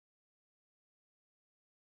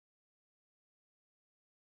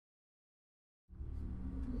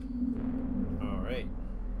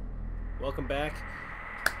Welcome back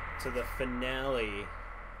to the finale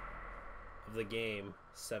of the game,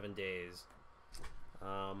 7 days.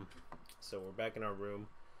 So we're back in our room.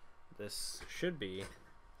 This should be,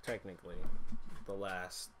 technically, the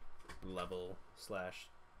last level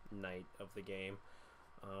 / night of the game.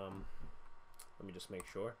 Let me just make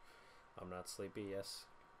sure I'm not sleepy. Yes,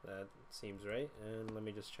 that seems right. And let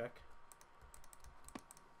me just check.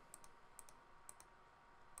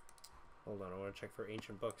 Hold on, I want to check for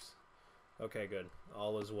ancient books. Okay, good.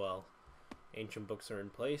 All is well. Ancient books are in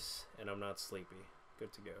place, and I'm not sleepy.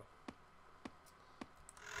 Good to go.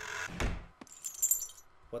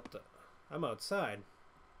 What the? I'm outside.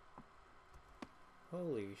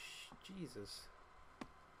 Holy Jesus.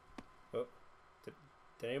 Oh, did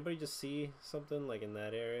anybody just see something like in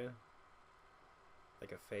that area?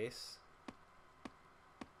 Like a face?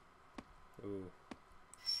 Ooh.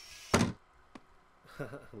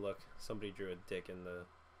 Look, somebody drew a dick in the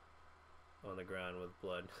on the ground with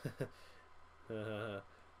blood.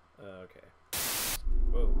 Okay.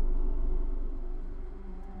 Whoa.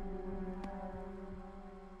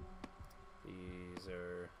 These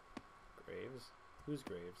are graves. Whose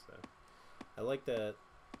graves though? I like that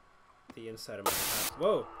the inside of my house.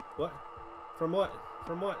 Whoa! What? From what?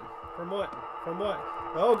 From what? From what? From what?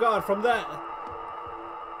 Oh God! From that!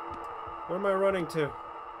 Where am I running to?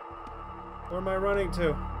 Where am I running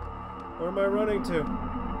to? Where am I running to?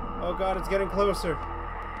 Oh God, it's getting closer.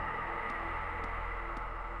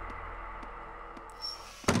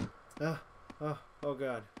 Oh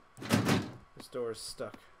God. This door is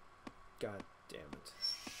stuck. God damn it.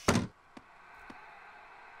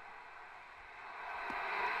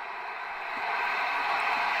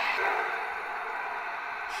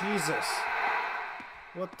 Jesus.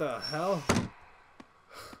 What the hell?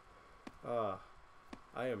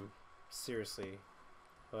 I am seriously...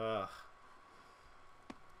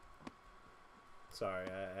 Sorry,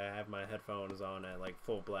 I have my headphones on at like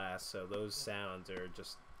full blast, so those sounds are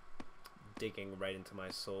just digging right into my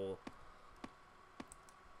soul.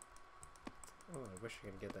 Oh, I wish I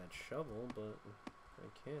could get that shovel, but I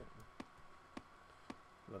can't.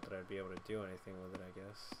 Not that I'd be able to do anything with it, I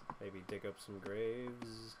guess. Maybe dig up some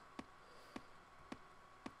graves.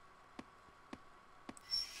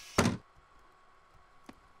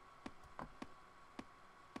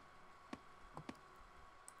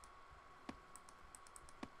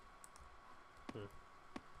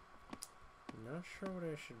 Not sure what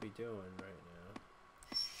I should be doing right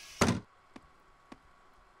now.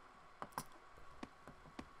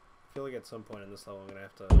 I feel like at some point in this level I'm gonna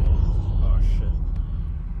have to... Oh shit.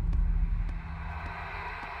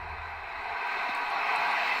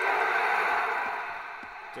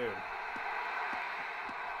 Dude.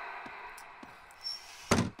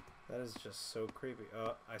 That is just so creepy.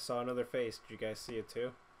 Oh, I saw another face. Did you guys see it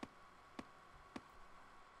too?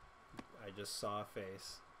 I just saw a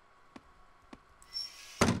face.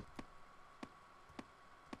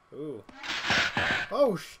 Ooh.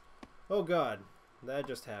 Oh oh God. That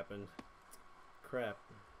just happened. Crap.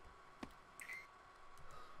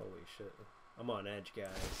 Holy shit. I'm on edge,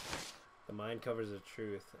 guys. The mind covers the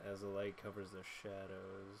truth as the light covers the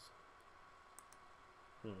shadows.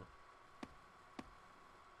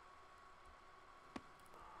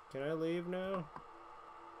 Can I leave now?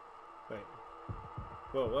 Wait.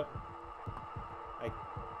 Whoa, what? I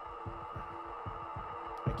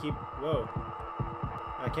keep... Whoa.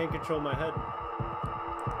 I can't control my head.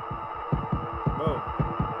 Whoa.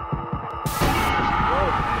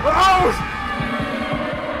 Whoa!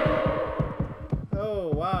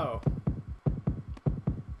 Oh, wow.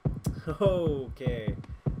 Okay.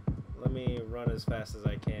 Let me run as fast as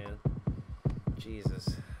I can.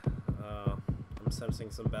 Jesus. I'm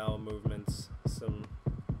sensing some bowel movements. Some,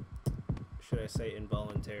 should I say,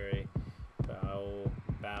 involuntary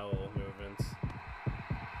bowel movements.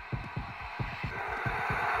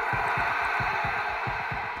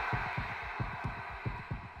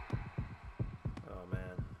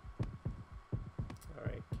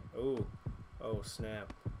 Oh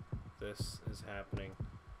snap, this is happening.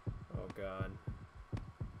 Oh God.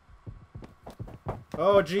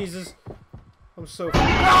 Oh Jesus, I'm so...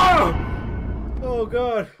 Oh! Oh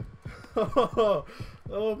God.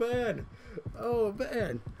 Oh man. Oh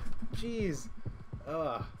man. Jeez.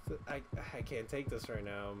 I can't take this right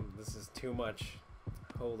now. This is too much.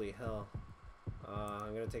 Holy hell.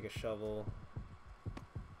 I'm gonna take a shovel.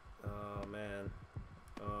 Oh man.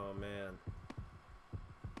 Oh man.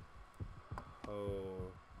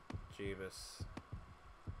 Oh, Jeebus.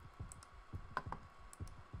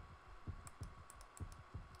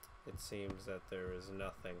 It seems that there is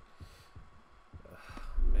nothing.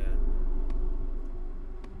 Man.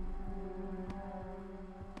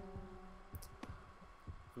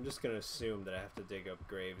 just gonna assume that I have to dig up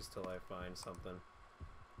graves till I find something.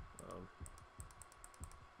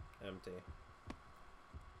 Empty.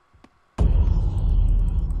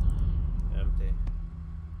 Empty.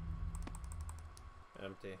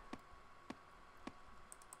 Empty.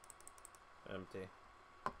 Empty.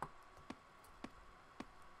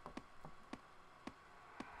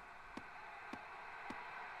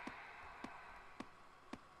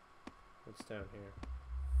 What's down here?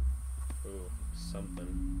 Ooh, something.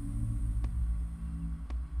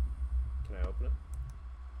 Can I open it?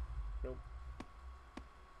 Nope.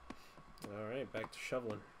 Alright, back to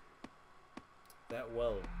shoveling. That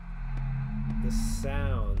well. The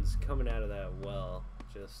sounds coming out of that well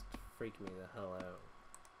just freak me the hell out.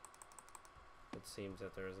 It seems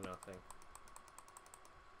that there is nothing.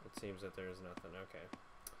 It seems that there is nothing. Okay.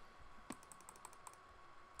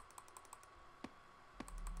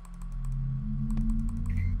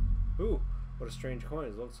 Ooh, what a strange coin.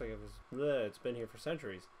 It looks like it was... Bleh, it's been here for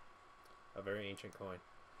centuries. A very ancient coin.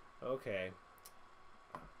 Okay.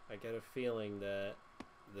 I get a feeling that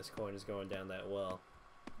this coin is going down that well.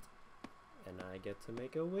 And I get to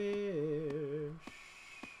make a wish.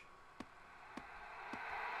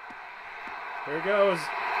 Here it goes.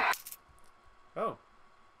 Oh.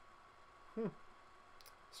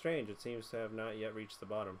 Strange. It seems to have not yet reached the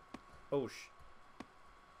bottom. Oh,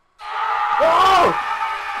 Oh!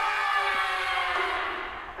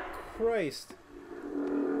 Christ.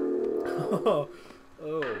 Oh,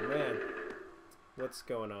 man. What's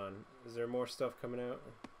going on? Is there more stuff coming out?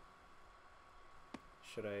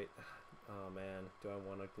 Should I... Oh, man. Do I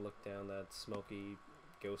want to look down that smoky,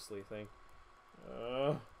 ghostly thing?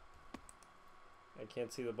 I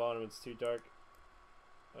can't see the bottom. It's too dark.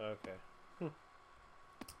 Okay.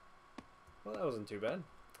 Well, that wasn't too bad.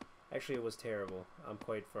 Actually, it was terrible. I'm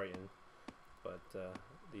quite frightened. But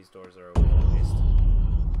these doors are open at least.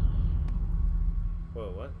 Whoa,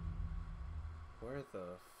 what? Where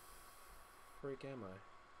the freak am I?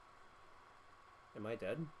 Am I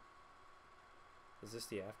dead? Is this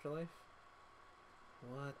the afterlife?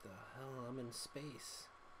 What the hell? I'm in space.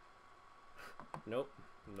 Nope.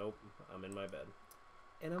 Nope. I'm in my bed.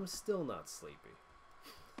 And I'm still not sleepy.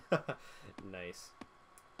 Nice.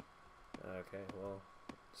 Okay, well,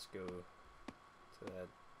 let's go to that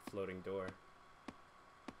floating door.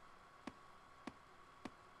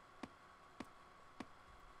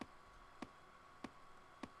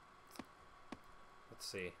 Let's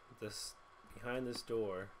see. Behind this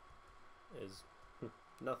door is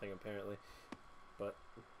nothing apparently, but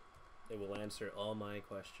it will answer all my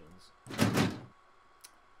questions.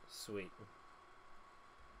 Sweet.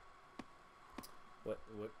 What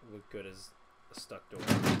good is a stuck door?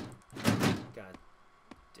 God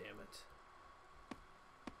damn it.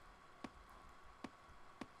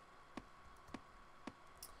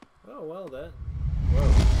 Oh well, that. Whoa.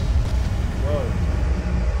 Whoa.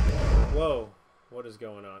 Whoa. What is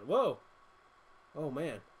going on? Whoa! Oh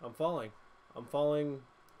man, I'm falling. I'm falling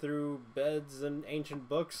through beds and ancient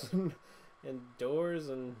books and doors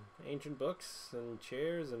and ancient books and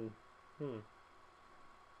chairs and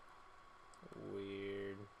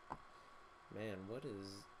weird. Man, what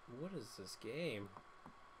is this game?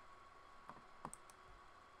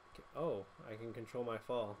 Oh, I can control my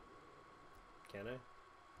fall. Can I?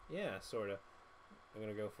 Yeah, sorta. I'm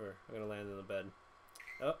gonna land in the bed.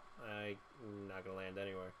 Oh, I'm not gonna land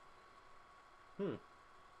anywhere.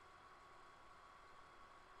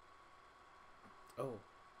 Oh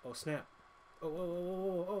snap.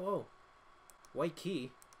 Oh. White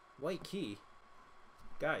key.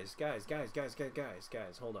 Guys,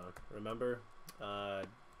 hold on. Remember,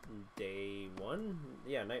 day 1?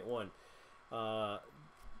 Yeah, night 1.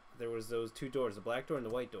 There was those two doors, the black door and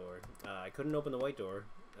the white door. I couldn't open the white door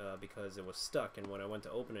because it was stuck, and when I went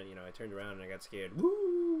to open it, I turned around and I got scared.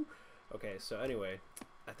 Woo! Okay, so anyway,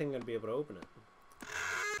 I think I'm gonna be able to open it.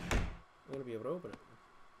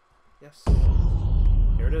 Yes.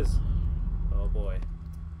 Here it is. Oh boy.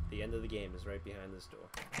 The end of the game is right behind this door.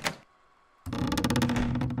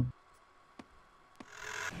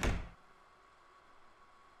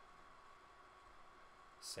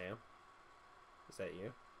 Sam? Is that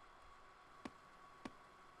you?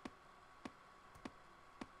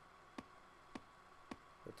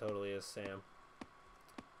 It totally is Sam.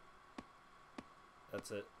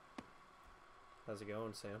 That's it. How's it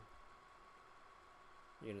going, Sam?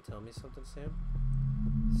 You gonna tell me something, Sam?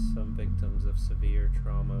 Some victims of severe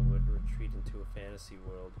trauma would retreat into a fantasy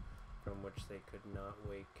world from which they could not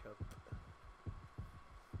wake up.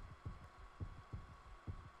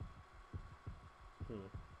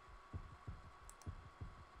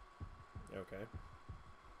 Okay.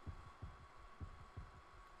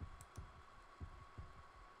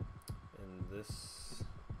 this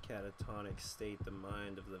catatonic state, the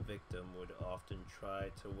mind of the victim would often try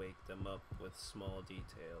to wake them up with small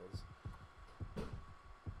details.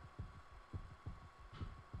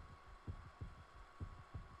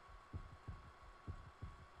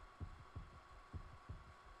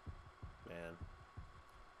 Man.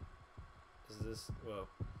 Is this, well,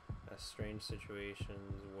 strange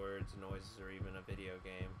situations, words, noises, or even a video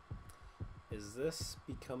game? Is this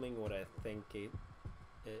becoming what I think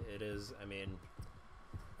it is? I mean,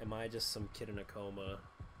 am I just some kid in a coma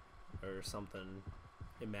or something,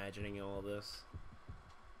 imagining all this,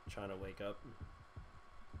 trying to wake up?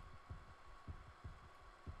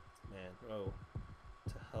 Man, oh,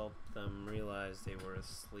 to help them realize they were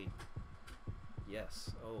asleep.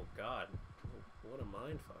 Yes, oh God, what a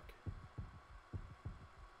mindfuck.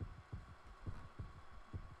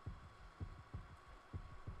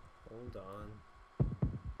 Hold on.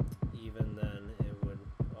 Even then, it would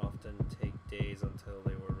often take days until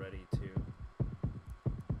they were ready to.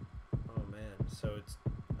 Oh man, so it's.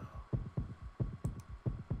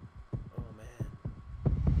 Oh man.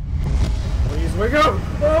 Please wake up!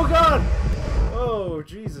 Oh God! Oh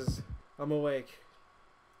Jesus. I'm awake.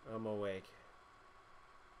 I'm awake.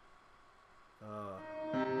 Wow.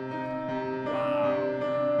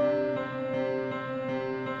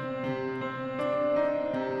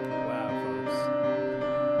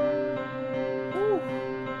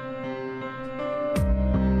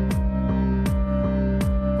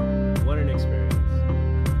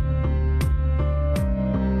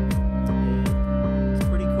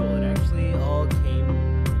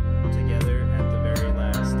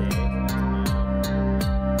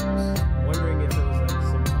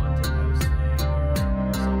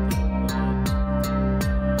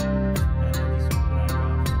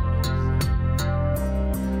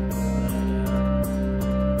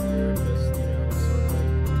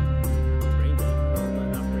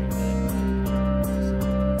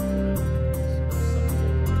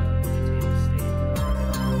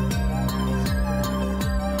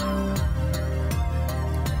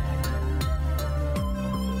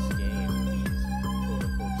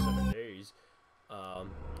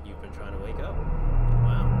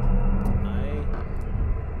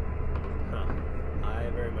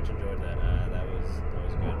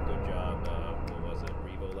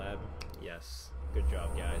 Good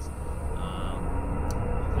job, guys.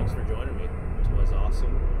 Thanks for joining me. It was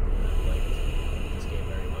awesome. I liked this game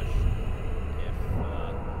very much.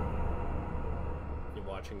 If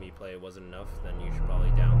watching me play wasn't enough, then you should probably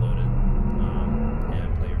download it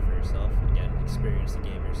and play it for yourself. Again, experience the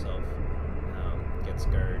game yourself. Get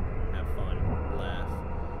scared, have fun, laugh,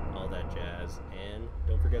 all that jazz. And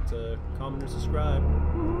don't forget to comment and subscribe.